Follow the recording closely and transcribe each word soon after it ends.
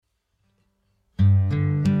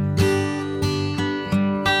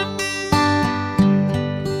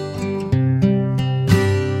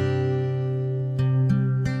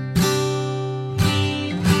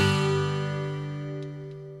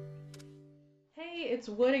it's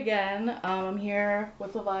Wood again. I'm here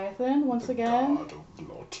with Leviathan once The again. god of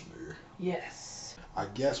gluttony. Yes. I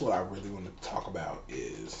guess what I really want to talk about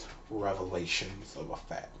is revelations of a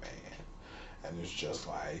fat man. And it's just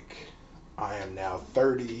like, I am now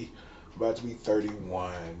 30, about to be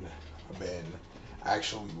 31. I've been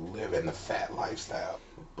actually living the fat lifestyle.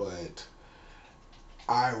 But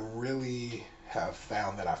I really have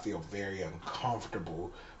found that I feel very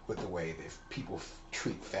uncomfortable with the way that people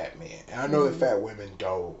treat fat men. And I know that hmm fat women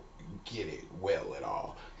don't get it well at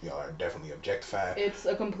all. Are definitely objectified. It's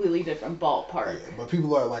a completely different ballpark. Yeah, but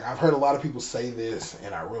people are like, I've heard a lot of people say this,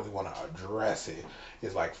 and I really want to address it.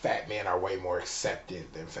 Is like fat men are way more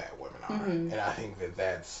accepted than fat women are, hmm and I think that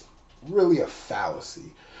that's really a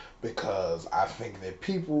fallacy because I think that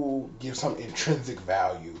people give some intrinsic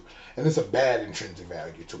value, and it's a bad intrinsic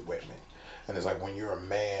value to women. And it's like when you're a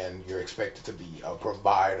man, you're expected to be a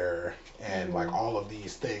provider and like hmm all of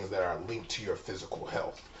these things that are linked to your physical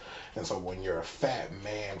health. And so when you're a fat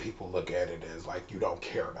man, people look at it as like you don't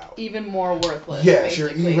care about. Even more worthless, Yes, you're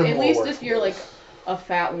basically. even At more least if you're like worthless. a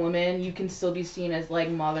fat woman, you can still be seen as like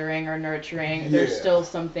mothering or nurturing. There's Yeah, still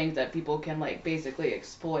some things that people can like basically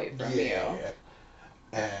exploit from you. yeah.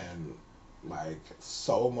 And like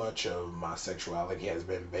so much of my sexuality has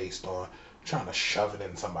been based on trying to shove it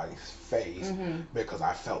in somebody's face hmm because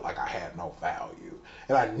I felt like I had no value.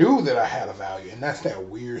 And I knew that I had a value, and that's that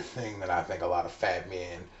weird thing that I think a lot of fat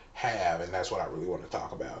men have, and that's what I really want to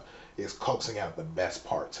talk about is coaxing out the best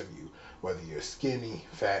parts of you, whether you're skinny,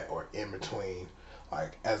 fat, or in between.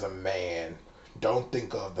 Like as a man, don't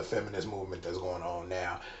think of the feminist movement that's going on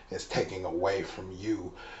now as taking away from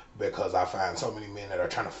you because I find so many men that are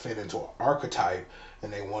trying to fit into an archetype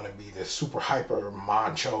and they want to be this super hyper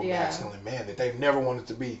macho Yeah. masculine man that they've never wanted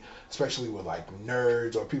to be, especially with like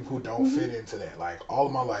nerds or people who don't hmm fit into that. Like all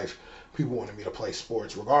of my life, people wanted me to play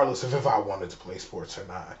sports, regardless of if I wanted to play sports or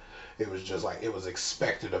not. It was just like it was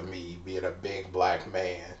expected of me being a big black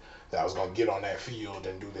man that I was gonna get on that field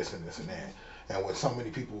and do this and this and that. And when so many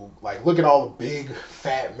people like look at all the big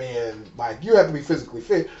fat men, like you have to be physically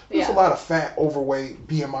fit. There's a Yeah. lot of fat, overweight,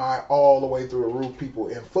 BMI all the way through the roof people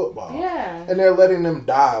in football, Yeah. and they're letting them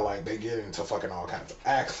die. Like they get into fucking all kinds of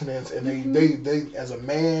accidents, and hmm they as a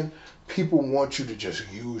man, people want you to just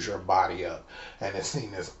use your body up, and it's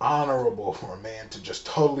seen as honorable for a man to just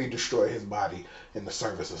totally destroy his body in the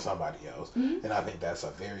service of somebody else. hmm And I think that's a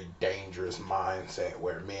very dangerous mindset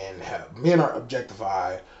where men are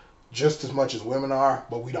objectified just as much as women are,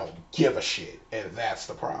 but we don't give a shit, and that's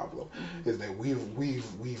the problem. hmm Is that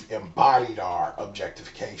we've embodied our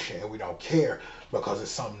objectification, and we don't care because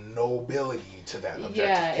it's some nobility to that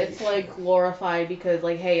Yeah, it's objectification. like glorified because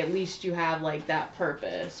like hey, at least you have like that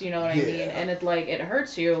purpose, you know what I mean? Yeah. And it's like it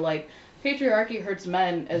hurts you like patriarchy hurts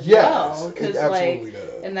men as Yes, well it cuz like absolutely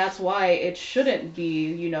does. and that's why it shouldn't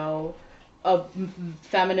be, a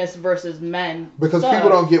feminist versus men Because people stuff.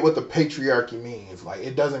 don't get what the patriarchy means. Like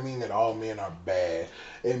it doesn't mean that all men are bad.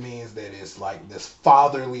 It means that it's like this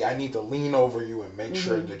fatherly. I need to lean over you and make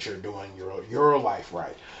sure Mhm. that you're doing your life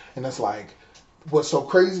right. And it's like what's so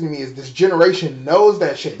crazy to me is this generation knows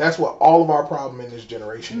that shit. That's what all of our problem in this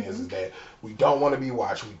generation is Mhm. that we don't want to be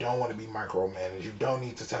watched. We don't want to be micromanaged. You don't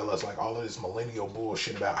need to tell us like all of this millennial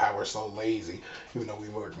bullshit about how we're so lazy, even though we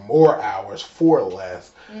work more hours for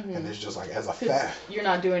less. And Mhm. it's just like as a Cuz fat, you're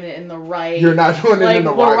not doing it in the you're right not doing it in like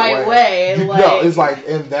the the right right way. way No, it's like like,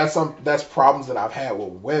 and that's problems that I've had with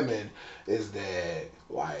women is that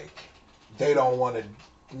like they don't want to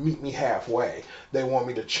meet me halfway. They want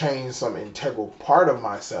me to change some integral part of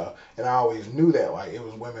myself, and I always knew that. Like it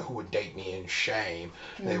was women who would date me in shame.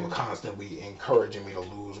 They were Mhm. constantly encouraging me to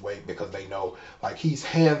lose weight because they know like he's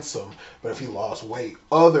handsome, but if he lost weight,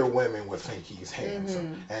 other women would think he's handsome,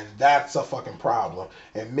 Mhm. and that's a fucking problem.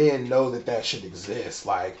 And men know that that should exist.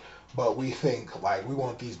 Like but we think like we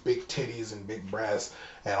want these big titties and big breasts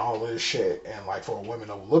and all this shit and like for a woman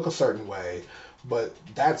to look a certain way, but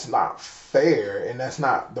that's not fair and that's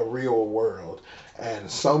not the real world. And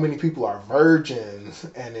so many people are virgins,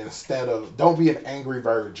 and instead of don't be an angry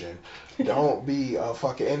virgin, don't be a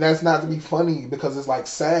fucking, and that's not to be funny because it's like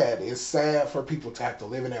sad. It's sad for people to have to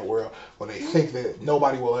live in that world where they think that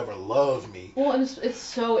nobody will ever love me. Well, and it's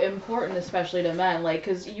so important, especially to men, like,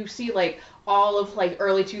 because you see, like, all of, like,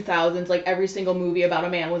 early 2000s, like, every single movie about a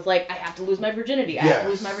man was like, I have to lose my virginity, I have to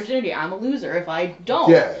lose my Yes. virginity, I'm a loser if I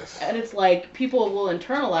don't. Yes. And it's like, people will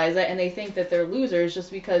internalize it and they think that they're losers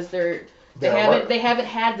just because they They're haven't, right. they haven't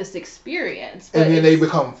had this experience. And But then they it's,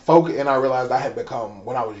 become focused. And I realized I had become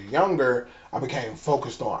when I was younger. I became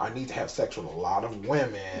focused on I need to have sex with a lot of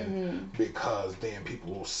women because then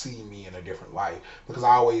people will see me in a different light. Because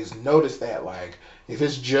I always noticed that, like, if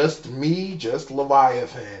it's just me, just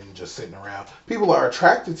Leviathan, just sitting around, people are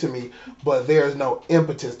attracted to me, but there's no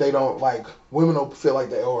impetus. They don't, like, women don't feel like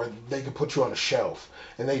they, or they can put you on a shelf.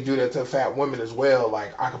 And they do that to fat women as well.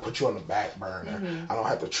 Like, I can put you on the back burner. I don't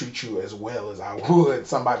have to treat you as well as I would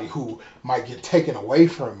somebody who might get taken away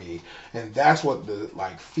from me. And that's what the,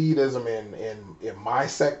 like, feedism in my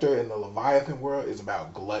sector, in the Leviathan world, is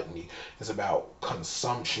about. Gluttony. It's about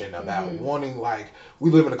consumption, about wanting, like, we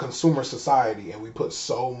live in a consumer society and we put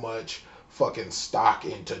so much fucking stock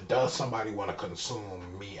into, does somebody want to consume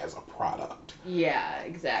me as a product? Yeah,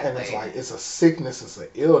 exactly. And it's like, it's a sickness, it's an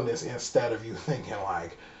illness, instead of you thinking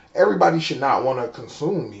like, everybody should not want to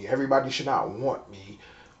consume me, everybody should not want me,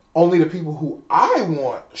 only the people who I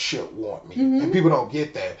want should want me. And people don't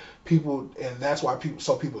get that. People, and that's why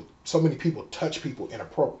so many people touch people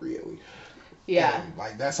inappropriately. Yeah. And,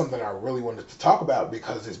 like, that's something I really wanted to talk about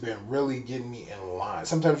because it's been really getting me in line.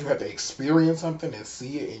 Sometimes you have to experience something and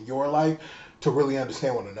see it in your life to really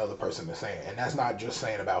understand what another person is saying. And that's not just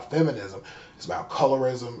saying about feminism. It's about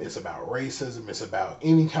colorism. It's about racism. It's about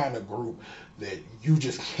any kind of group that you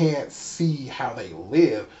just can't see how they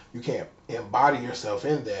live. You can't embody yourself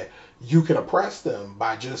in that. You can oppress them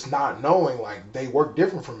by just not knowing, like, they work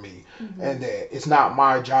different from me. And that it's not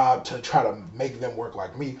my job to try to make them work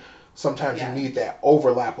like me. Sometimes you need that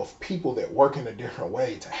overlap of people that work in a different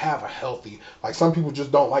way to have a healthy, like, some people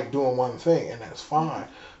just don't like doing one thing, and that's fine.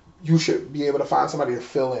 You should be able to find somebody to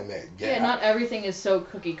fill in that gap. Yeah, not everything is so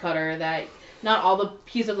cookie cutter that not all the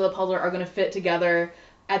pieces of the puzzle are going to fit together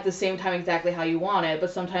at the same time exactly how you want it.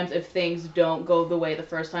 But sometimes if things don't go the way the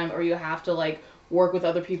first time, or you have to, like, work with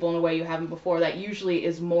other people in a way you haven't before, that usually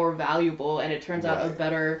is more valuable and it turns out a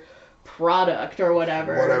better product or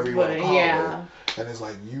whatever. Whatever you want to call it. And it's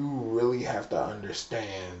like, you really have to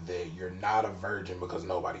understand that you're not a virgin because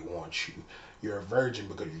nobody wants you. You're a virgin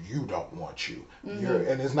because you don't want you.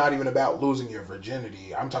 And it's not even about losing your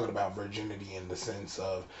virginity. I'm talking about virginity in the sense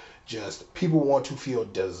of just people want to feel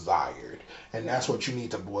desired. And that's what you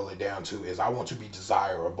need to boil it down to, is I want to be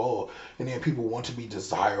desirable. And then people want to be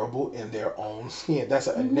desirable in their own skin. That's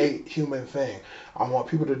an innate human thing. I want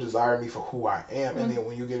people to desire me for who I am. And then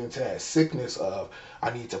when you get into that sickness of,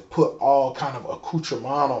 I need to put all kind of accoutrement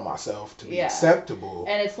on myself to be acceptable.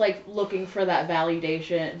 And it's like looking for that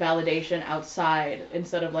validation outside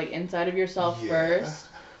instead of, like, inside of yourself first.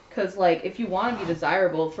 Because, like, if you want to be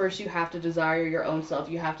desirable, first you have to desire your own self.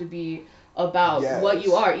 You have to be about what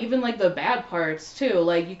you are. Even, like, the bad parts, too.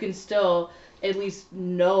 Like, you can still at least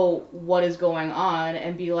know what is going on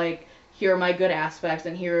and be like, here are my good aspects,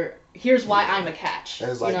 and here's why I'm a catch.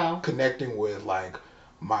 And it's like connecting with, like,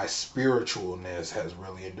 my spiritualness has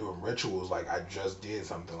really been doing rituals. Like, I just did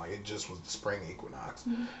something, like, it just was the spring equinox,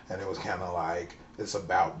 and it was kind of like, it's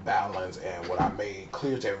about balance. And what I made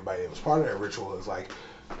clear to everybody that was part of that ritual is, like,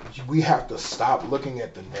 we have to stop looking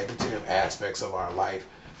at the negative aspects of our life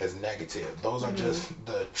as negative. Those are just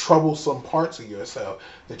the troublesome parts of yourself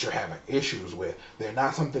that you're having issues with. They're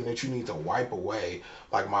not something that you need to wipe away.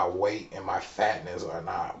 Like, my weight and my fatness are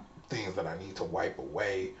not things that I need to wipe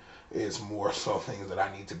away. It's more so things that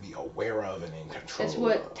I need to be aware of and in control of. It's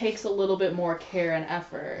what takes a little bit more care and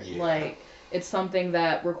effort. Like, it's something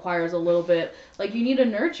that requires a little bit, like, you need to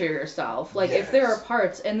nurture yourself. Like, if there are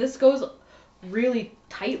parts, and this goes really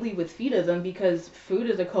tightly with feedism, because food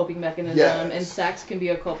is a coping mechanism and sex can be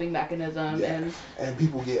a coping mechanism, and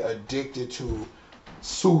people get addicted to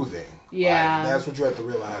soothing. Like, that's what you have to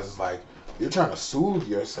realize, is like, you're trying to soothe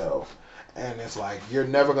yourself, and it's like, you're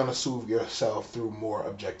never going to soothe yourself through more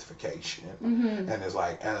objectification. And it's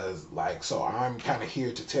like, so I'm kind of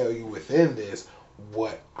here to tell you within this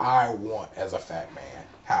what I want as a fat man,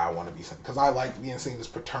 how I want to be seen. Because I like being seen as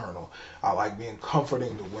paternal. I like being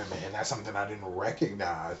comforting to women, and that's something I didn't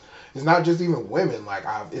recognize. It's not just even women. Like,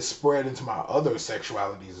 it's spread into my other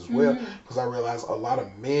sexualities as well, because I realize a lot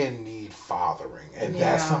of men need fathering, and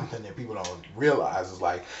that's something that people don't realize. Is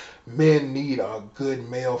like, men need a good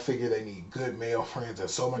male figure. They need good male friends, and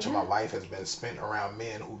so much of my life has been spent around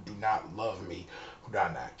men who do not love me, who do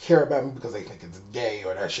not care about me because they think it's gay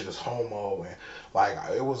or that shit is homo. And, like,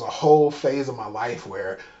 it was a whole phase of my life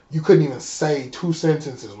where you couldn't even say two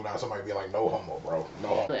sentences without somebody being like, no homo, bro, no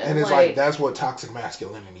homo. And it's like that's what toxic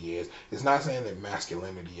masculinity is. It's not saying that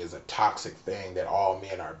masculinity is a toxic thing, that all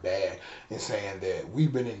men are bad. It's saying that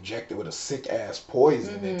we've been injected with a sick ass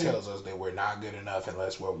poison that tells us that we're not good enough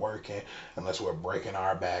unless we're working, unless we're breaking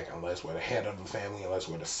our back, unless we're the head of the family, unless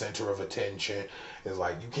we're the center of attention. It's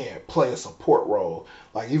like you can't play a support role.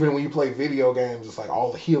 Like even when you play video games, it's like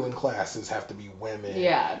all the healing classes have to be women.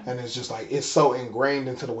 Yeah. And it's just like it's so ingrained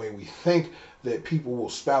into the way we think that people will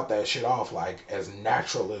spout that shit off like as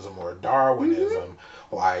naturalism or Darwinism.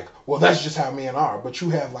 Like, well, that's just how men are. But you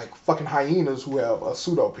have like fucking hyenas who have a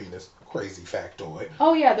pseudo penis. Crazy factoid.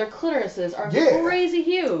 Oh yeah, their clitorises are crazy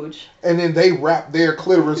huge. And then they wrap their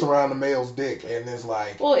clitoris around the male's dick, and it's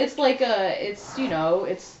like. Well, it's like it's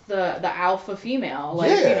the alpha female,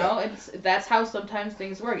 like that's how sometimes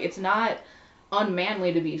things work. It's not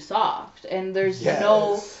unmanly to be soft, and there's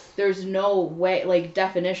no way like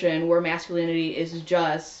definition where masculinity is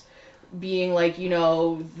just being like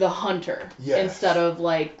the hunter instead of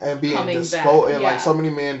like and being coming back. And like so many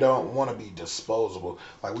men don't want to be disposable.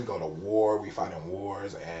 Like we go to war, we fight in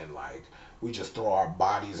wars, and like we just throw our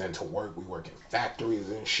bodies into work. We work in factories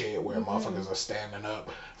and shit where motherfuckers are standing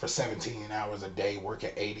up for 17 hours a day, working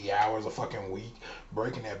 80 hours a fucking week,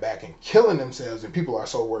 breaking their back and killing themselves, and people are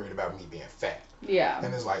so worried about me being fat. Yeah.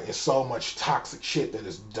 And it's like, it's so much toxic shit that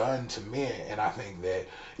is done to men. And I think that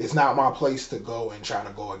it's not my place to go and try to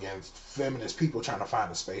go against feminist people trying to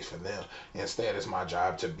find a space for them. Instead, it's my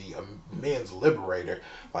job to be a men's liberator.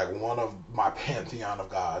 Like, one of my pantheon of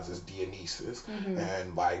gods is Dionysus.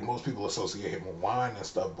 And, like, most people associate him with wine and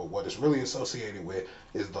stuff. But what it's really associated with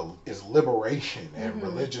is liberation and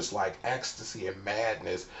religious, like, ecstasy and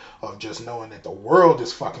madness of just knowing that the world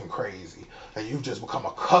is fucking crazy. And you've just become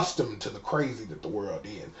accustomed to the crazy that the world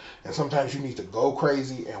is. And sometimes you need to go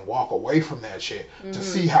crazy and walk away from that shit to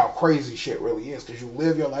see how crazy shit really is. Because you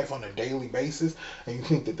live your life on a daily basis and you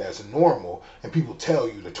think that that's normal. And people tell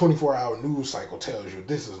you, the 24-hour news cycle tells you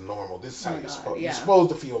this is normal. This is how you're supposed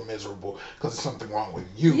to feel miserable because there's something wrong with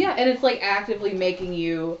you. Yeah, and it's like actively making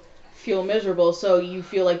you feel miserable, so you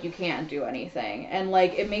feel like you can't do anything. And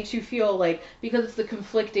like it makes you feel like, because it's the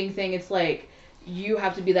conflicting thing, it's like you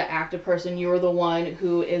have to be the active person. You're the one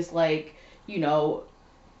who is like,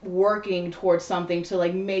 working towards something to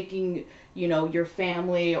like making, your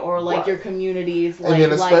family or like your communities like and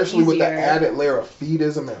then especially with the easier. added layer of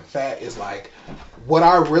feedism and fat is like, what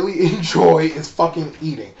I really enjoy is fucking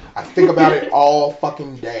eating. I think about it all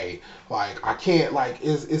fucking day. Like I can't, like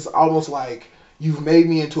it's almost like you've made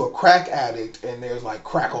me into a crack addict and there's like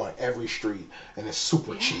crack on every street and it's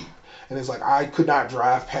super cheap. And it's like I could not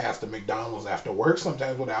drive past the McDonald's after work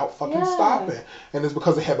sometimes without fucking stopping. And it's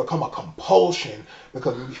because it had become a compulsion,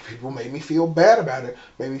 because people made me feel bad about it,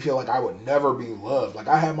 made me feel like I would never be loved. Like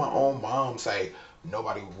I had my own mom say,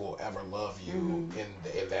 nobody will ever love you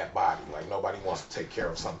in that body. Like nobody wants to take care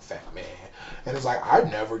of some fat man. And it's like I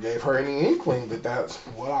never gave her any inkling that that's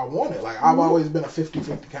what I wanted. Like I've always been a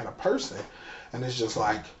 50-50 kind of person. And it's just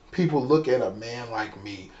like people look at a man like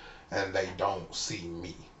me and they don't see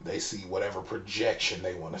me. They see whatever projection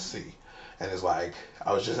they want to see. And it's like,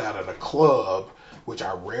 I was just out at a club, which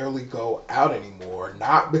I rarely go out anymore,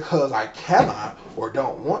 not because I cannot or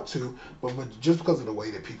don't want to, but just because of the way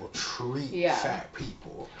that people treat fat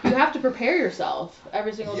people. You have to prepare yourself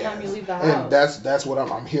every single time you leave the house. And that's what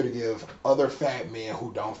I'm here to give other fat men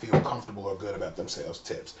who don't feel comfortable or good about themselves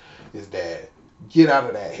tips, is that get out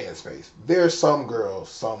of that headspace. There's some girl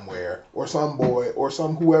somewhere, or some boy, or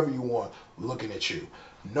some whoever you want, looking at you.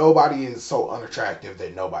 Nobody is so unattractive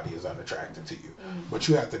that nobody is unattracted to you. But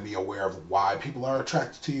you have to be aware of why people are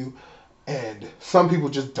attracted to you. And some people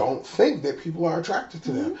just don't think that people are attracted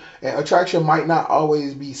to them. And attraction might not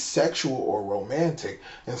always be sexual or romantic.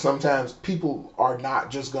 And sometimes people are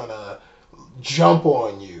not just going to jump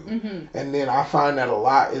on you. And then I find that a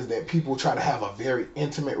lot is that people try to have a very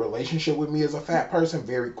intimate relationship with me as a fat person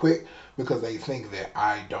very quick, because they think that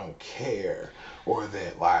I don't care, or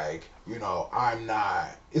that like, I'm not,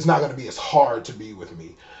 it's not going to be as hard to be with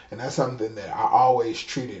me. And that's something that I always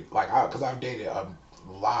treated like, because I've dated a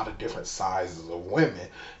lot of different sizes of women,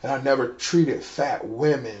 and I never treated fat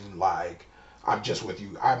women like, I'm just with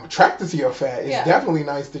you. I'm attracted to your fat. It's definitely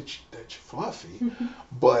nice that you're fluffy,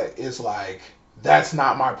 but it's like, that's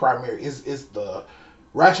not my primary. It's the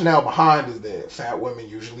rationale behind is that fat women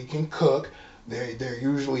usually can cook. They're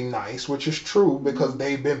usually nice, which is true because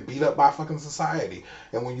they've been beat up by fucking society.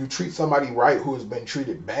 And when you treat somebody right who has been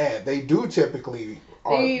treated bad, they do typically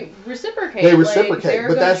they reciprocate. They reciprocate, like, they're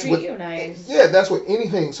but gonna that's treat what you nice. yeah, that's what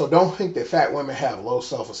anything. So don't think that fat women have low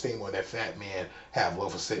self-esteem or that fat men have low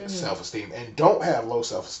self-esteem, and don't have low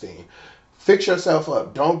self-esteem. Fix yourself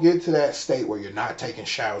up. Don't get to that state where you're not taking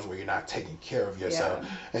showers, where you're not taking care of yourself,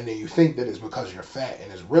 and then you think that it's because you're fat,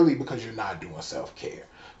 and it's really because you're not doing self-care.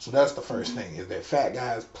 So that's the first thing, is that fat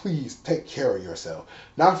guys, please take care of yourself.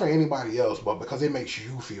 Not for anybody else, but because it makes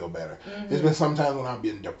you feel better. There's been sometimes when I've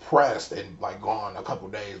been depressed and like gone a couple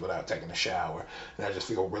days without taking a shower, and I just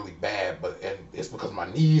feel really bad, and it's because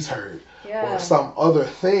my knees hurt or some other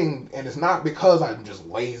thing, and it's not because I'm just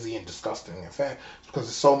lazy and disgusting and fat. It's because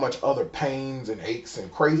there's so much other pains and aches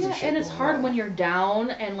and crazy shit. And it's hard when you're down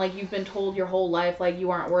and like you've been told your whole life like you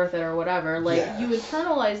aren't worth it or whatever. Like you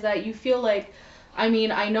internalize that, you feel like, I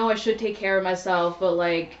mean, I know I should take care of myself, but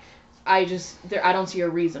like I don't see a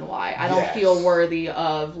reason why. I don't feel worthy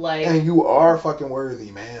of like. And you are fucking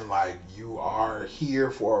worthy, man. Like, you are here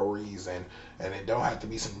for a reason, and it don't have to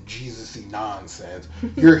be some Jesus-y nonsense.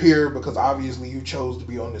 You're here because obviously you chose to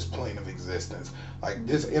be on this plane of existence. Like,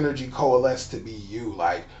 this energy coalesced to be you.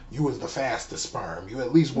 Like, you was the fastest sperm. You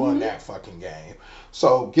at least won that fucking game.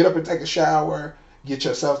 So get up and take a shower. Get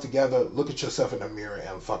yourself together, look at yourself in the mirror,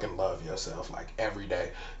 and fucking love yourself, like, every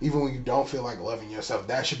day. Even when you don't feel like loving yourself,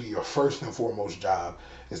 that should be your first and foremost job,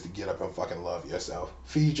 is to get up and fucking love yourself.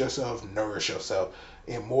 Feed yourself, nourish yourself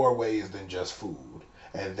in more ways than just food.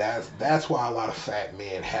 And that's why a lot of fat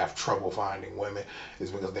men have trouble finding women,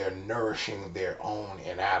 is because they're nourishing their own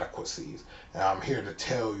inadequacies. And I'm here to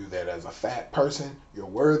tell you that as a fat person, you're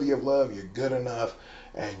worthy of love, you're good enough,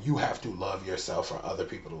 and you have to love yourself for other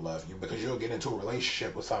people to love you, because you'll get into a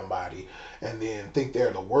relationship with somebody and then think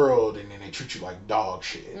they're the world, and then they treat you like dog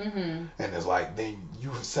shit. And it's like, then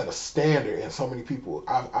you set a standard, and so many people,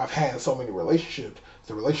 I've had so many relationships.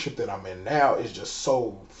 The relationship that I'm in now is just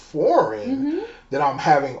so foreign that I'm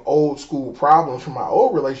having old school problems from my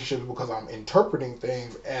old relationships, because I'm interpreting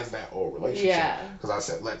things as that old relationship. Because I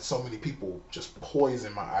said, let so many people just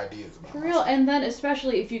poison my ideas about For real. myself. And then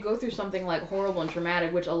especially if you go through something like horrible and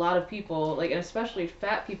traumatic, which a lot of people, like, and especially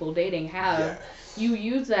fat people dating have, you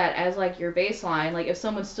use that as like your baseline. Like, if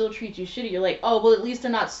someone still treats you shitty, you're like, oh, well, at least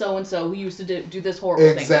they're not so and so who used to do this horrible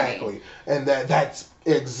thing to me. Exactly. And that's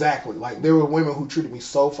exactly, like, there were women who treated me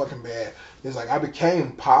so fucking bad. It's like, I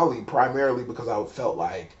became poly primarily because I felt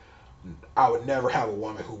like I would never have a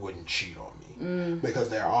woman who wouldn't cheat on me, because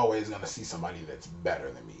they're always going to see somebody that's better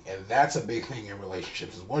than me. And that's a big thing in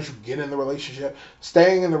relationships, is once you get in the relationship,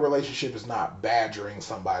 staying in the relationship is not badgering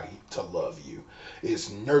somebody to love you. It's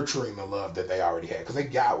nurturing the love that they already had, because they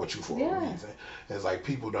got with you for a reason. It's like,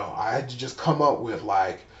 people don't. I had to just come up with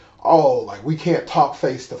like, oh, like, we can't talk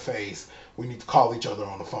face to face. We need to call each other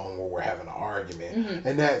on the phone where we're having an argument.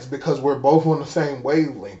 And that's because we're both on the same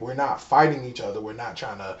wavelength. We're not fighting each other. We're not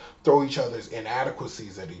trying to throw each other's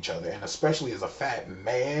inadequacies at each other. And especially as a fat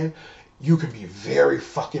man, you can be very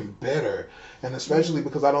fucking bitter. And especially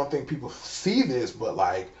because I don't think people see this, but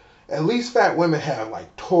like, at least fat women have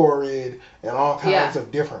like Torrid and all kinds of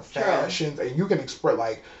different fashions. And you can express,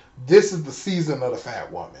 like, this is the season of the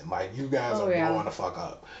fat woman. Like, you guys are blowing the fuck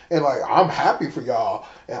up. And like, I'm happy for y'all.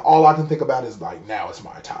 And all I can think about is like, now it's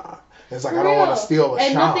my time. It's like, I don't want to steal a shine.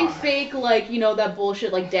 And nothing fake, like, you know, that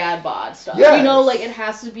bullshit like dad bod stuff. You know, like, it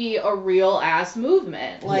has to be a real ass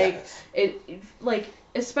movement. Like, it like,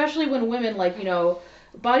 especially when women, like, you know,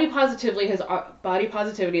 body positivity has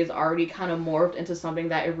already kind of morphed into something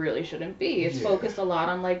that it really shouldn't be. It's focused a lot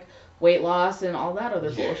on like weight loss and all that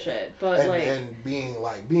other bullshit. But and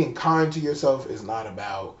being kind to yourself is not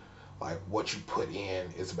about like what you put in,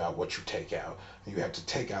 it's about what you take out. And you have to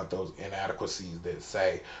take out those inadequacies that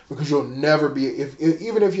say, because you'll never be,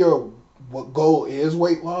 even if your goal is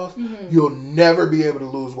weight loss, you'll never be able to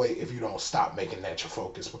lose weight if you don't stop making that your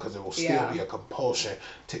focus, because it will still be a compulsion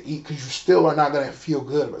to eat, because you still are not going to feel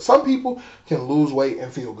good. But some people can lose weight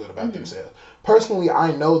and feel good about themselves. Personally,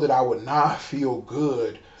 I know that I would not feel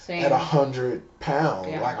good at 100 pounds,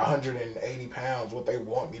 like 180 pounds, what they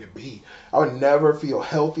want me to be. I would never feel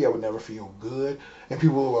healthy. I would never feel good. And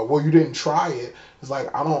people are like, well, you didn't try it. It's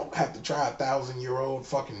like, I don't have to try 1,000-year-old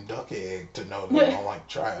fucking duck egg to know that I don't like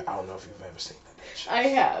to try it. I don't know if you've ever seen that bitch. I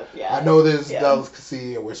have, I know there's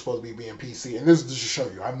delicacy and we're supposed to be being PC. And this is just to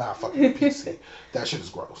show you, I'm not fucking PC. That shit is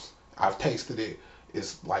gross. I've tasted it.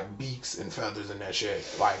 It's like beaks and feathers and that shit.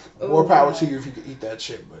 Like, more power to you if you could eat that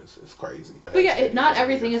shit, but it's crazy. But yeah, not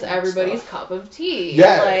everything is everybody's cup of tea.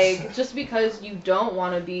 Like, just because you don't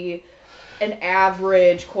want to be an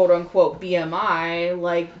average, quote unquote, BMI,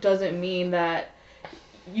 like, doesn't mean that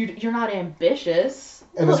you're not ambitious.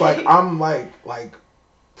 And it's like, I'm like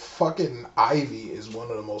fucking Ivy is one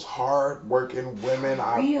of the most hard-working women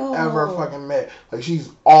I've Real. ever fucking met. Like, she's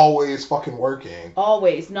always fucking working.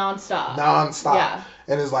 Always, nonstop. Nonstop. Yeah.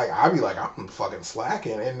 And it's like, I'd be like, I'm fucking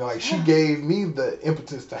slacking. And like, she Yeah. gave me the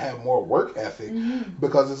impetus to have more work ethic Mhm.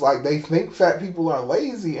 because it's like, they think fat people are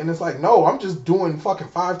lazy. And it's like, no, I'm just doing fucking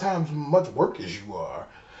 5 times as much work as you are.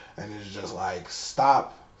 And it's just like,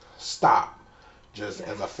 stop. Just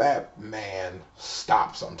as a fat man,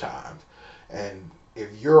 stop sometimes. And if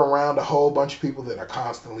you're around a whole bunch of people that are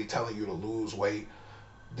constantly telling you to lose weight,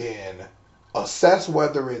 then assess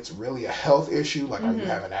whether it's really a health issue. Like, are you Mhm.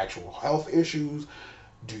 having actual health issues?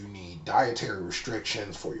 Do you need dietary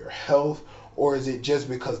restrictions for your health? Or is it just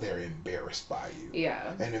because they're embarrassed by you? Yeah.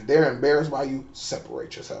 And if they're embarrassed by you,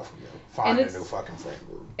 separate yourself from them. Find a it's- new fucking friend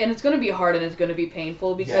group. And it's going to be hard and it's going to be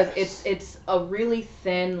painful because Yes. it's a really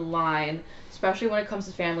thin line, especially when it comes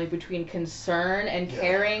to family, between concern and Yeah.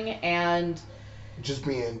 caring and Just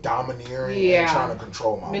being domineering Yeah. and trying to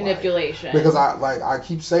control my life. manipulation. Because I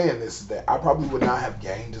keep saying this, that I probably would not have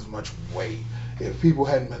gained as much weight if people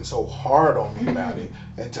hadn't been so hard on me about it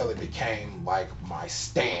until it became like my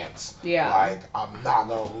stance. Yeah. Like, I'm not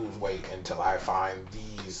gonna lose weight until I find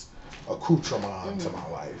these accoutrements to my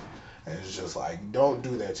life. And it's just like, don't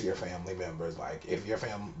do that to your family members. Like, if your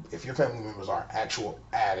family members are actual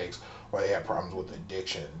addicts or they have problems with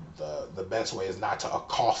addiction, the best way is not to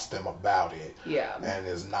accost them about it. Yeah. And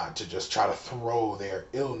is not to just try to throw their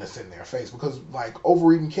illness in their face, because like,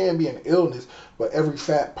 overeating can be an illness, but every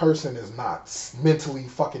fat person is not mentally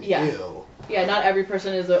fucking Yeah. ill. Yeah, not every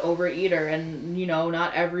person is an overeater, and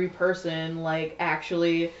not every person like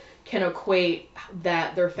actually can equate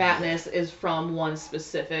that their fatness is from one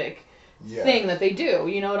specific Yeah. thing that they do.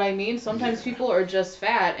 You know what I mean? Sometimes Yeah. people are just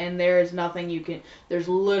fat and there's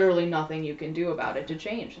literally nothing you can do about it to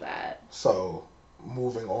change that. So,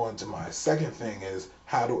 moving on to my second thing is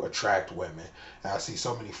how to attract women. And I see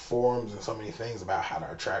so many forums and so many things about how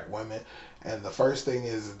to attract women. And the first thing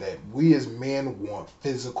is that we as men want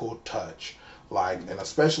physical touch. Like, and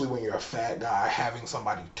especially when you're a fat guy, having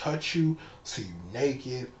somebody touch you, see you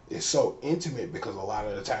naked, is so intimate because a lot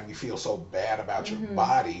of the time you feel so bad about your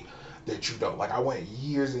body that you don't. Like, I went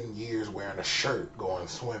years and years wearing a shirt going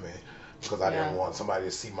swimming because I didn't want somebody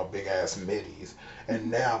to see my big ass middies. And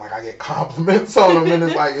now, like, I get compliments on them, and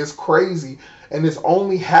it's like, it's crazy. And it's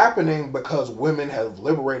only happening because women have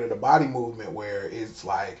liberated a body movement where it's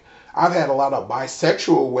like, I've had a lot of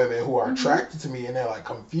bisexual women who are attracted to me, and they're like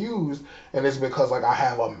confused, and it's because like I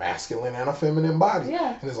have a masculine and a feminine body.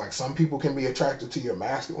 Yeah. And it's like, some people can be attracted to your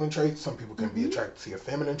masculine traits, some people can be attracted to your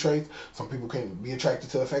feminine traits, some people can be attracted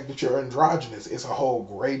to the fact that you're androgynous. It's a whole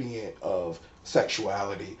gradient of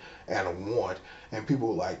sexuality and a want. And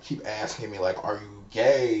people like keep asking me like, are you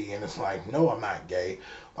gay? And it's like, no, I'm not gay.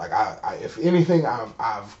 Like, I if anything,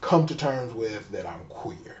 I've come to terms with that I'm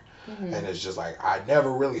queer. And it's just like, I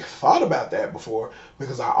never really thought about that before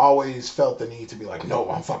because I always felt the need to be like, no,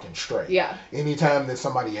 I'm fucking straight. Yeah. Anytime that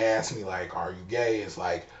somebody asks me like, are you gay? It's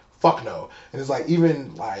like, fuck no. And it's like,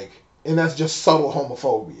 even like, and that's just subtle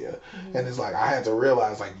homophobia. And it's like, I had to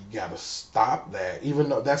realize like, you gotta stop that, even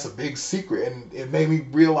though that's a big secret. And it made me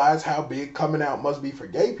realize how big coming out must be for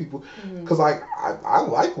gay people. Because like, I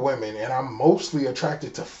like women and I'm mostly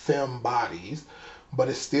attracted to femme bodies, but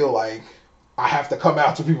it's still like, I have to come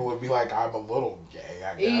out to people and be like, I'm a little gay,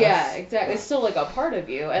 I guess. Yeah, exactly. It's still like a part of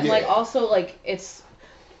you. And like, Yeah. also like, it's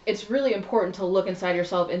really important to look inside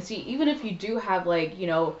yourself and see, even if you do have like,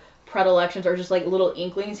 predilections or just like little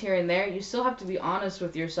inklings here and there, you still have to be honest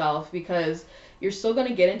with yourself, because you're still going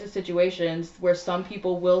to get into situations where some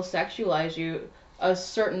people will sexualize you a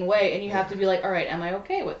certain way, and you have to be like, all right, am I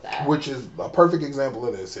okay with that? Which is a perfect example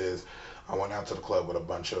of this is, I went out to the club with a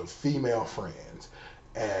bunch of female friends,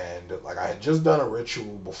 and like, I had just done a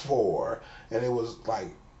ritual before, and it was like,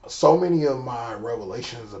 so many of my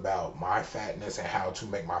revelations about my fatness and how to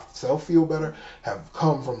make myself feel better have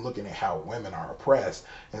come from looking at how women are oppressed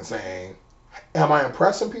and saying, am I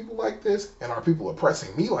impressing people like this? And are people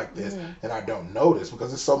oppressing me like this? And I don't notice, because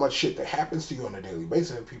there's so much shit that happens to you on a daily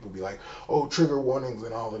basis, and people be like, oh, trigger warnings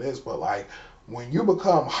and all of this. But like, when you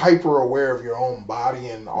become hyper aware of your own body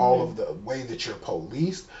and all of the way that you're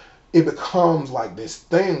policed, it becomes like this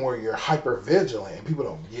thing where you're hyper vigilant, and people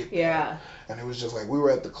don't get that. Yeah. And it was just like, we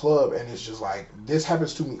were at the club, and it's just like, this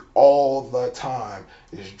happens to me all the time.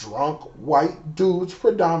 Is drunk white dudes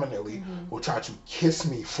predominantly will try to kiss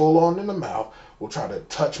me full on in the mouth, will try to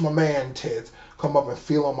touch my man tits, come up and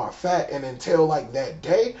feel on my fat, and until like that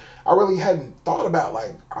day, I really hadn't thought about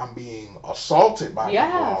like, I'm being assaulted by people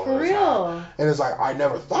all for the real. time. And it's like, I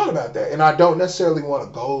never thought about that. And I don't necessarily want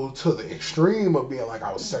to go to the extreme of being like,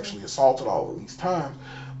 I was sexually assaulted all of these times.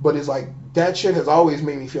 But it's like that shit has always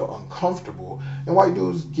made me feel uncomfortable. And white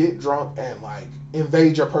dudes get drunk and like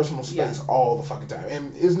invade your personal space all the fucking time.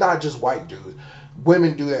 And it's not just white dudes.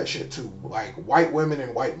 Women do that shit too. Like white women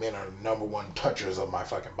and white men are the number one touchers of my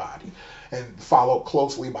fucking body, and followed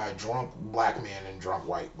closely by drunk black men and drunk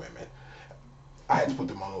white women. I had to put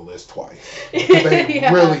them on the list twice. They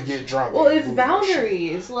really get drunk. Well, it's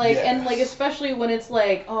boundaries, like, and like especially when it's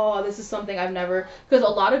like, oh, this is something I've never, because a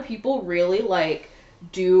lot of people really like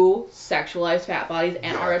do sexualize fat bodies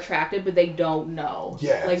and are attracted, but they don't know.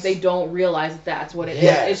 Yes. Like they don't realize that's what it is.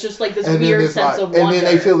 It's just like this weird sense of wonder. And then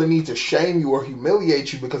they feel the need to shame you or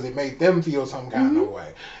humiliate you because it made them feel some kind of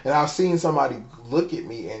way. And I've seen somebody look at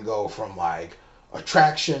me and go from like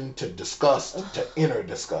attraction to disgust to inner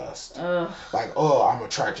disgust. Like, oh, I'm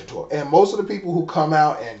attracted to it. And most of the people who come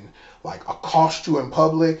out and like accost you in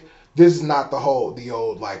public, this is not the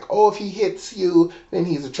old like, oh, if he hits you, then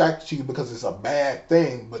he's attracted to you because it's a bad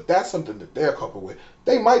thing. But that's something that they're coupled with.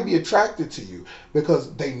 They might be attracted to you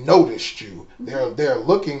because they noticed you. They're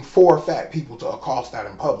looking for fat people to accost out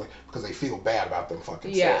in public because they feel bad about them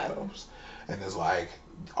fucking selves. And it's like,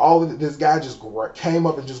 all of this guy just came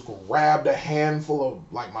up and just grabbed a handful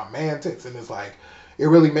of like my mantics, and it's like, it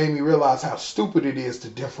really made me realize how stupid it is to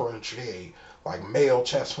differentiate like male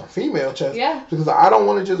chest from female chest. Yeah. Because I don't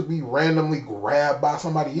want to just be randomly grabbed by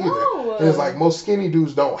somebody either. No. And it's like most skinny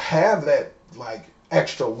dudes don't have that like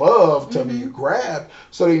extra love to be grabbed,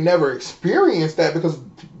 so they never experience that because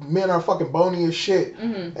men are fucking bony as shit,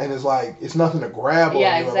 and it's like it's nothing to grab on you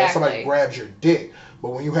unless somebody grabs your dick.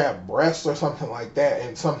 But when you have breasts or something like that,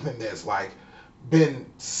 and something that's like been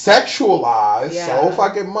sexualized so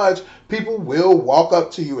fucking much, people will walk up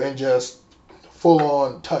to you and just full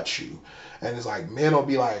on touch you. And it's like, men will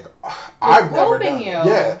be like, I've never done it.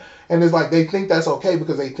 Yeah. And it's like, they think that's okay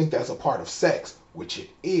because they think that's a part of sex, which it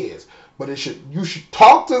is. But you should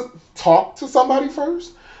talk to somebody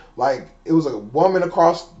first. Like, it was a woman I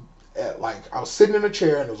was sitting in a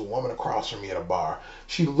chair and there was a woman across from me at a bar.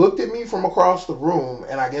 She looked at me from across the room,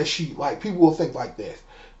 and I guess people will think like this.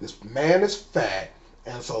 This man is fat,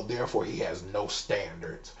 and so therefore he has no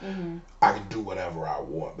standards. I can do whatever I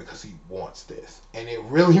want because he wants this. And it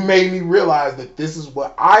really made me realize that this is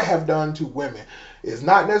what I have done to women. It's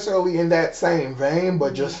not necessarily in that same vein,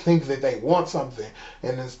 but just think that they want something.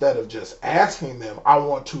 And instead of just asking them, I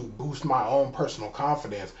want to boost my own personal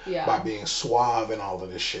confidence by being suave and all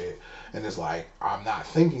of this shit. And it's like, I'm not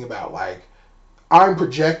thinking about like, I'm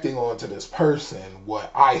projecting onto this person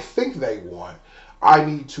what I think they want. I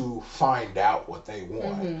need to find out what they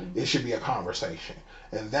want. It should be a conversation.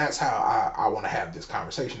 And that's how I want to have this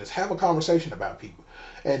conversation, is have a conversation about people.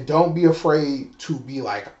 And don't be afraid to be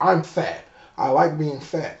like, I'm fat. I like being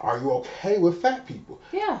fat. Are you okay with fat people?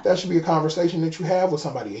 Yeah. That should be a conversation that you have with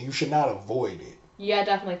somebody, and you should not avoid it. Yeah,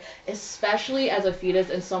 definitely. Especially as a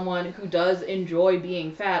fetus and someone who does enjoy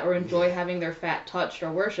being fat or enjoy having their fat touched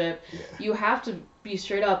or worshipped, you have to be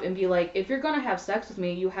straight up and be like, if you're going to have sex with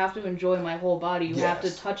me, you have to enjoy my whole body. You have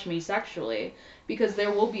to touch me sexually. Because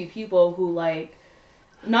there will be people who, like,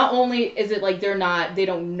 not only is it like they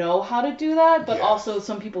don't know how to do that, but also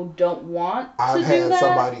some people don't want to do that. I've had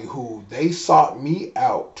somebody who, they sought me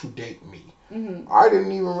out to date me. I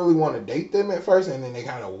didn't even really want to date them at first, and then they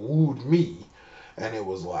kind of wooed me. And it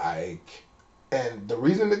was like, and the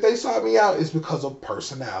reason that they sought me out is because of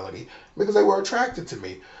personality, because they were attracted to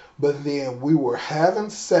me. But then we were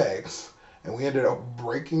having sex, and we ended up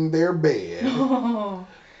breaking their bed.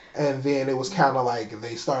 And then it was kind of like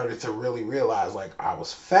they started to really realize like I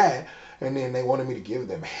was fat, and then they wanted me to give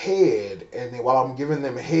them head, and then while I'm giving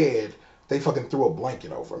them head, they fucking threw a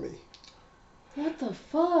blanket over me. What the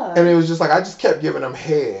fuck? And it was just like, I just kept giving them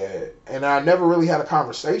head, and I never really had a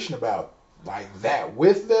conversation about like that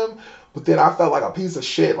with them. But then I felt like a piece of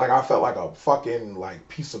shit. Like I felt like a fucking like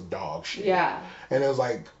piece of dog shit. Yeah. And it was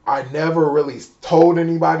like, I never really told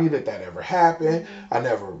anybody that ever happened. I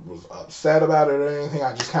never was upset about it or anything.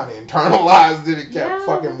 I just kind of internalized it and kept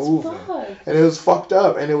fucking moving. And it was fucked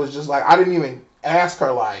up. And it was just like, I didn't even ask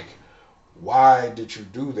her like, why did you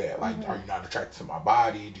do that? Like, are you not attracted to my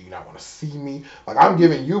body? Do you not want to see me? Like, I'm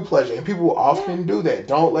giving you pleasure. And people often do that.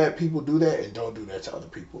 Don't let people do that, and don't do that to other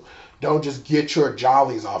people. Don't just get your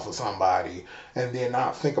jollies off of somebody and then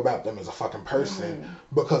not think about them as a fucking person.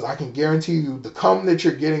 Because I can guarantee you the cum that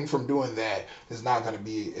you're getting from doing that is not going to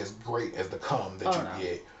be as great as the cum that you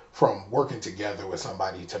get from working together with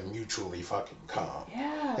somebody to mutually fucking cum.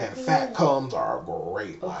 Yeah. And fat cums are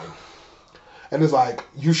great. Like, and it's like,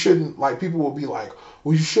 you shouldn't, like, people will be like,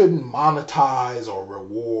 well, you shouldn't monetize or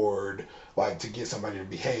reward like to get somebody to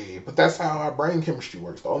behave. But that's how our brain chemistry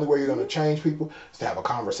works. The only way you're going to change people is to have a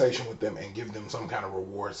conversation with them and give them some kind of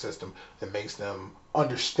reward system that makes them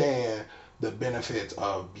understand the benefits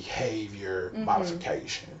of behavior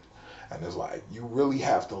modification. And it's like, you really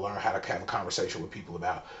have to learn how to have a conversation with people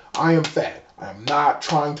about, I am fat. I'm not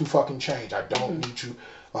trying to fucking change. I don't need you.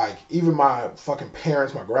 Like, even my fucking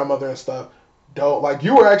parents, my grandmother and stuff, don't, like,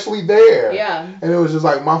 you were actually there. Yeah. And it was just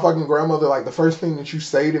like, my fucking grandmother, like, the first thing that you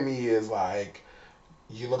say to me is like,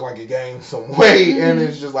 you look like you gained some weight. And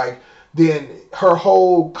it's just like, then her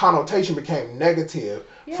whole connotation became negative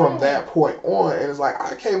from that point on. And it's like,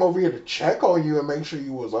 I came over here to check on you and make sure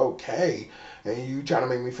you was okay. And you trying to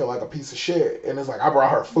make me feel like a piece of shit. And it's like, I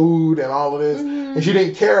brought her food and all of this. And she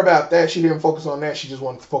didn't care about that. She didn't focus on that. She just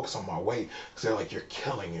wanted to focus on my weight. Because they're like, you're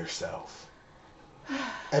killing yourself.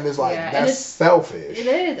 And it's like, that's selfish. It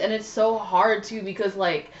is. And it's so hard, too, because,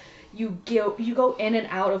 like, you go in and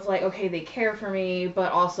out of, like, okay, they care for me,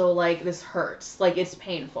 but also, like, this hurts. Like, it's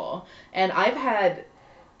painful. And I've had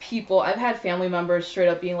family members straight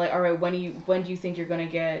up being like, all right, when do you think you're going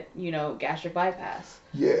to get, gastric bypass?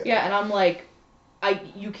 Yeah, and I'm like,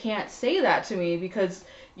 you can't say that to me because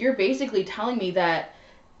you're basically telling me that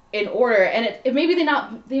in order, and it maybe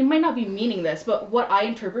they might not be meaning this, but what I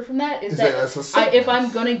interpret from that is that if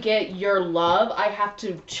I'm gonna get your love, I have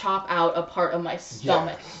to chop out a part of my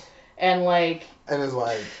stomach, and it's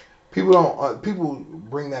like people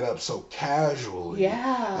bring that up so casually,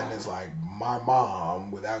 and it's like, my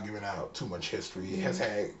mom, without giving out too much history, has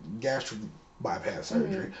had gastric bypass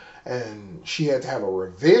surgery, and she had to have a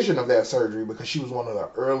revision of that surgery because she was one of the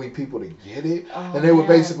early people to get it. And they were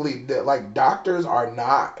basically like, doctors are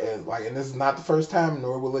not like, and this is not the first time,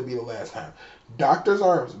 nor will it be the last time. Doctors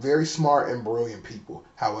are very smart and brilliant people.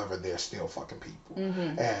 However, they're still fucking people.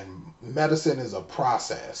 And medicine is a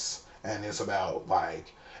process, and it's about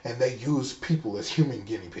like, and they use people as human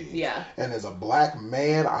guinea pigs. Yeah. And as a black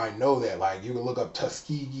man, I know that, like, you can look up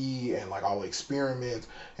Tuskegee and, like, all the experiments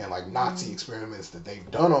and, like, Nazi experiments that they've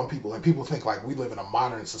done on people, and people think, like, we live in a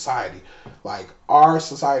modern society. Like, our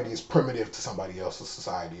society is primitive to somebody else's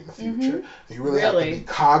society in the future. And you really have to be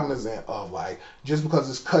cognizant of, like, just because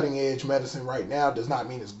it's cutting edge medicine right now does not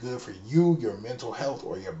mean it's good for you, your mental health,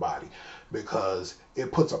 or your body. Because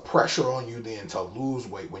it puts a pressure on you then to lose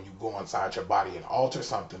weight when you go inside your body and alter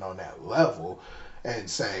something on that level, and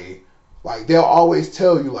say, like, they'll always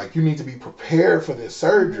tell you, like, you need to be prepared for this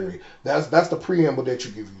surgery. That's the preamble that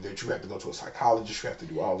you give you, that you have to go to a psychologist, you have to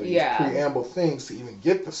do all these preamble things to even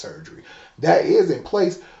get the surgery. That is in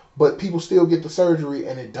place, but people still get the surgery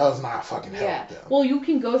and it does not fucking help them. Well, you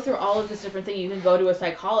can go through all of this different thing. You can go to a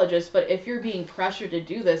psychologist, but if you're being pressured to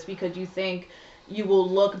do this because you think you will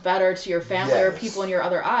look better to your family or people in your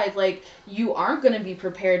other eyes, like, you aren't going to be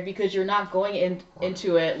prepared because you're not going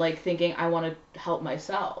into it, like, thinking, I want to help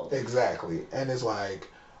myself. Exactly. And it's like,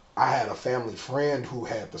 I had a family friend who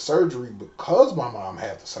had the surgery because my mom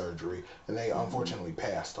had the surgery, and they unfortunately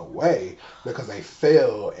passed away because they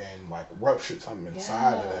fell and, like, ruptured something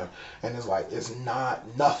inside of them. And it's like, it's not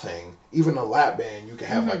nothing. Even a lap band, you can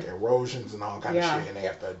have like erosions and all kind of shit, and they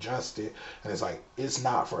have to adjust it. And it's like, it's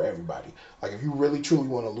not for everybody. Like, if you really truly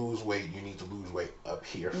want to lose weight, you need to lose weight up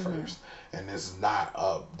here first. And this is not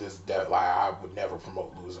like, I would never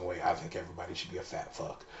promote losing weight. I think everybody should be a fat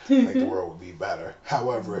fuck. Like, the world would be better.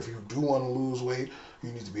 However, if you do want to lose weight,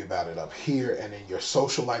 you need to be about it up here and in your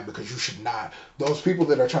social life, because you should not. Those people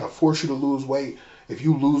that are trying to force you to lose weight, if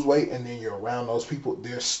you lose weight and then you're around those people,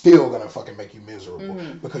 they're still going to fucking make you miserable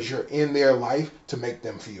because you're in their life to make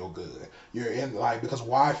them feel good. You're in, like, because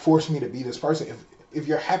why force me to be this person? If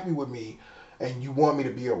you're happy with me and you want me to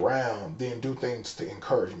be around, then do things to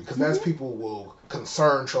encourage me. Because that's people will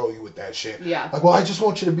control you with that shit. Yeah. Like, well, I just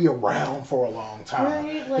want you to be around for a long time.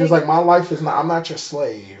 Right, it's like, my life is not, I'm not your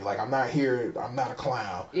slave. Like, I'm not here, I'm not a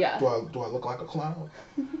clown. Yeah. Do I look like a clown?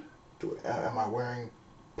 Am I wearing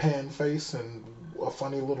pan face and a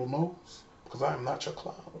funny little nose? Because I am not your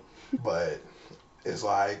clown. But it's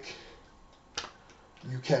like,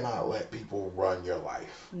 you cannot let people run your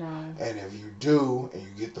life. No. And if you do, and you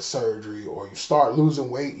get the surgery, or you start losing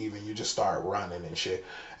weight even, you just start running and shit.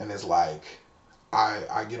 And it's like,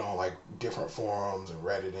 I get on, like, different forums and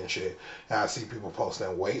Reddit and shit, and I see people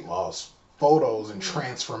posting weight loss photos and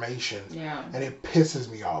transformation. Yeah. And it pisses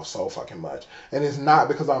me off so fucking much. And it's not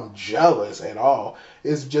because I'm jealous at all.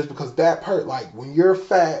 It's just because like, when you're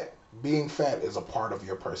fat, being fat is a part of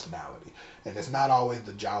your personality. And it's not always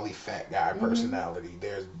the jolly fat guy personality.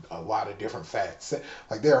 There's a lot of different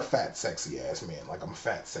like, there are fat, sexy ass men. Like, I'm a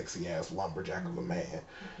fat, sexy ass lumberjack of a man.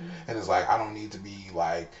 And it's like, I don't need to be,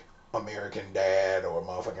 like, American Dad or a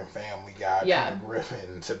motherfucking Family Guy, Yeah. Peter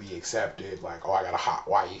Griffin to be accepted. Like, oh, I got a hot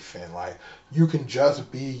wife, and like you can just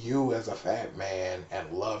be you as a fat man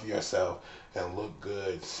and love yourself and look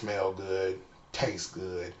good, smell good, taste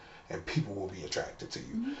good, and people will be attracted to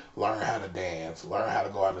you. Mm-hmm. Learn how to dance, learn how to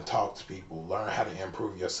go out and talk to people, learn how to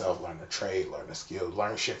improve yourself, learn a trade, learn a skill,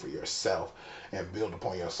 learn shit for yourself, and build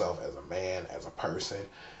upon yourself as a man, as a person.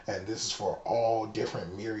 And this is for all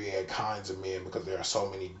different myriad kinds of men because there are so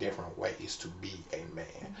many different ways to be a man.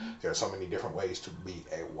 Mm-hmm. There are so many different ways to be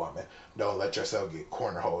a woman. Don't let yourself get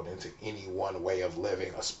cornerholed into any one way of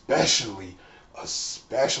living, especially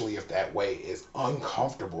if that way is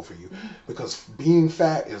uncomfortable for you, because being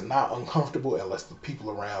fat is not uncomfortable unless the people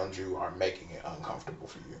around you are making it uncomfortable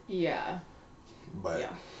for you. Yeah. But Yeah.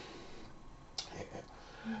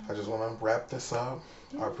 I just want to wrap this up.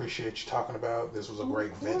 I appreciate you talking about. This was a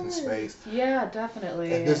great venting space. Yeah,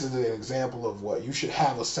 definitely. And this is an example of what you should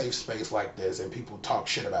have, a safe space like this. And people talk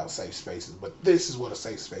shit about safe spaces, but this is what a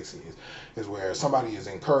safe space is where somebody is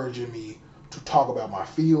encouraging me to talk about my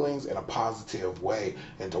feelings in a positive way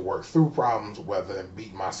and to work through problems rather than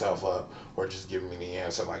beating myself up or just giving me the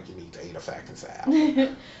answer like you need to eat a fucking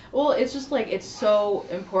salad. Well, it's just like it's so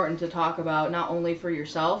important to talk about, not only for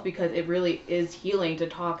yourself, because it really is healing to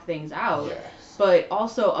talk things out. Yes. But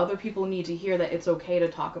also other people need to hear that it's okay to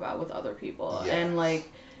talk about with other people. Yes. And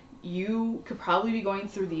like you could probably be going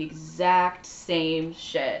through the exact same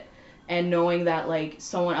shit, and knowing that like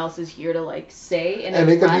someone else is here to like say and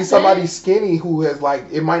it could be somebody it. skinny who has like,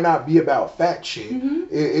 it might not be about fat shit. Mm-hmm.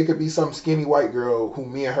 It could be some skinny white girl who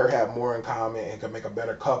me and her have more in common and can make a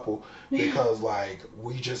better couple because like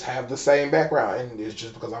we just have the same background. And it's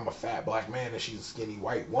just because I'm a fat black man and she's a skinny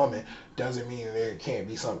white woman doesn't mean there can't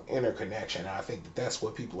be some interconnection. And I think that that's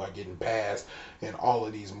what people are getting past in all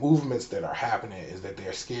of these movements that are happening, is that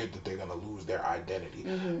they're scared that they're going to lose their identity,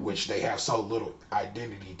 which they have so little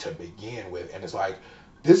identity to begin with. And it's like,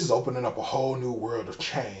 this is opening up a whole new world of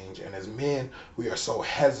change. And as men, we are so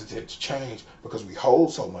hesitant to change because we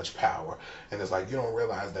hold so much power. And it's like, you don't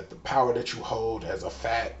realize that the power that you hold as a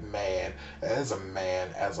fat man, as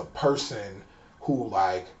a person who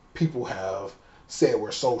like people have said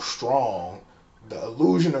we're so strong, the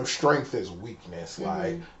illusion of strength is weakness.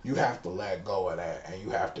 Like, you have to let go of that and you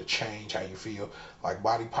have to change how you feel. Like,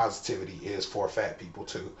 body positivity is for fat people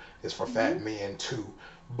too. It's for fat men too.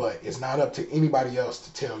 But it's not up to anybody else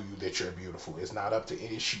to tell you that you're beautiful. It's not up to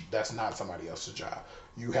that's not somebody else's job.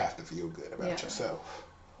 You have to feel good about yourself.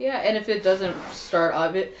 Yeah, and if it doesn't start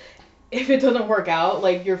up, if it doesn't work out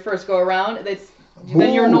like your first go around,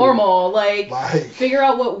 then you're normal. Like, figure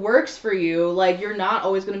out what works for you. Like, you're not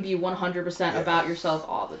always going to be 100% about yourself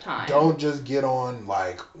all the time. Don't just get on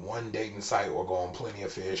like one dating site or go on Plenty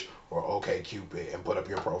of Fish or OkCupid and put up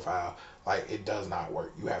your profile. Like, it does not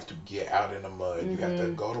work. You have to get out in the mud. You have to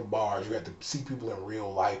go to bars. You have to see people in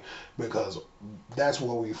real life, because that's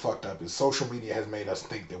where we fucked up. Is social media has made us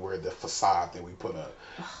think that we're the facade that we put up.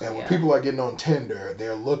 And when people are getting on Tinder,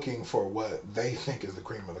 they're looking for what they think is the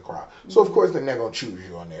cream of the crop. So of course they're not gonna choose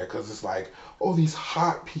you on there, because it's like, oh, these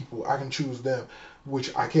hot people, I can choose them,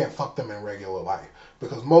 which I can't fuck them in regular life.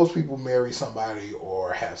 Because most people marry somebody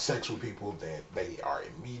or have sex with people that they are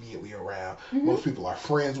immediately around. Most people are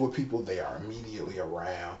friends with people they are immediately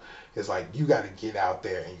around. It's like, you got to get out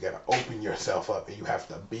there and you got to open yourself up, and you have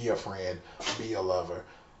to be a friend, be a lover,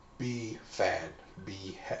 be fat,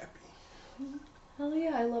 be happy. Hell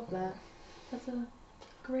yeah, I love that. That's a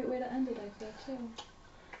great way to end it, I feel, too.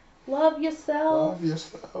 Love yourself. Love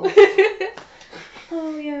yourself.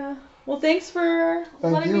 Oh, yeah. Well, thanks for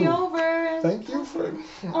letting me over. Thank you for...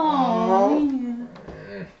 Aww.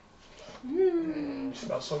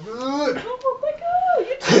 Smells so good. Oh, my God.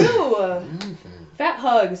 You too. Fat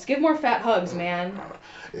hugs. Give more fat hugs, man.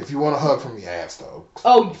 If you want a hug from me, ask, though.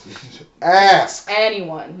 Oh. Ask.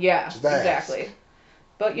 Anyone. Yeah, Just ask. exactly.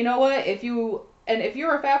 But you know what? If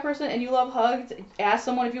you're a fat person and you love hugs, ask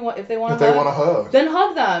someone if they want a hug. Then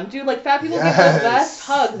hug them, dude. Like, fat people get the best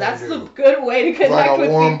hugs. That's the good way to connect like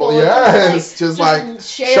with warm, people. Yes, just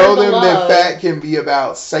show them that fat can be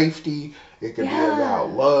about safety. It can be about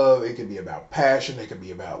love. It can be about passion. It can be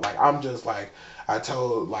about, like, I'm just like, I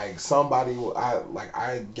told like somebody,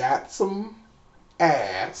 I got some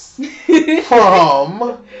ass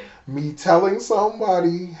from me telling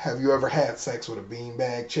somebody, have you ever had sex with a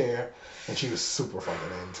beanbag chair? And she was super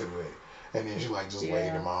fucking into it. And then she like just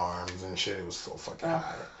laid in my arms and shit. It was so fucking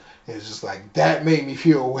high. It's just like, that made me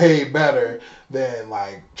feel way better than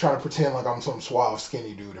like trying to pretend like I'm some suave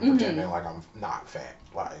skinny dude and pretending like I'm not fat.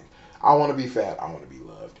 Like, I want to be fat. I want to be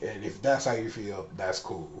loved. And if that's how you feel, that's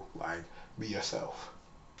cool. Like, be yourself.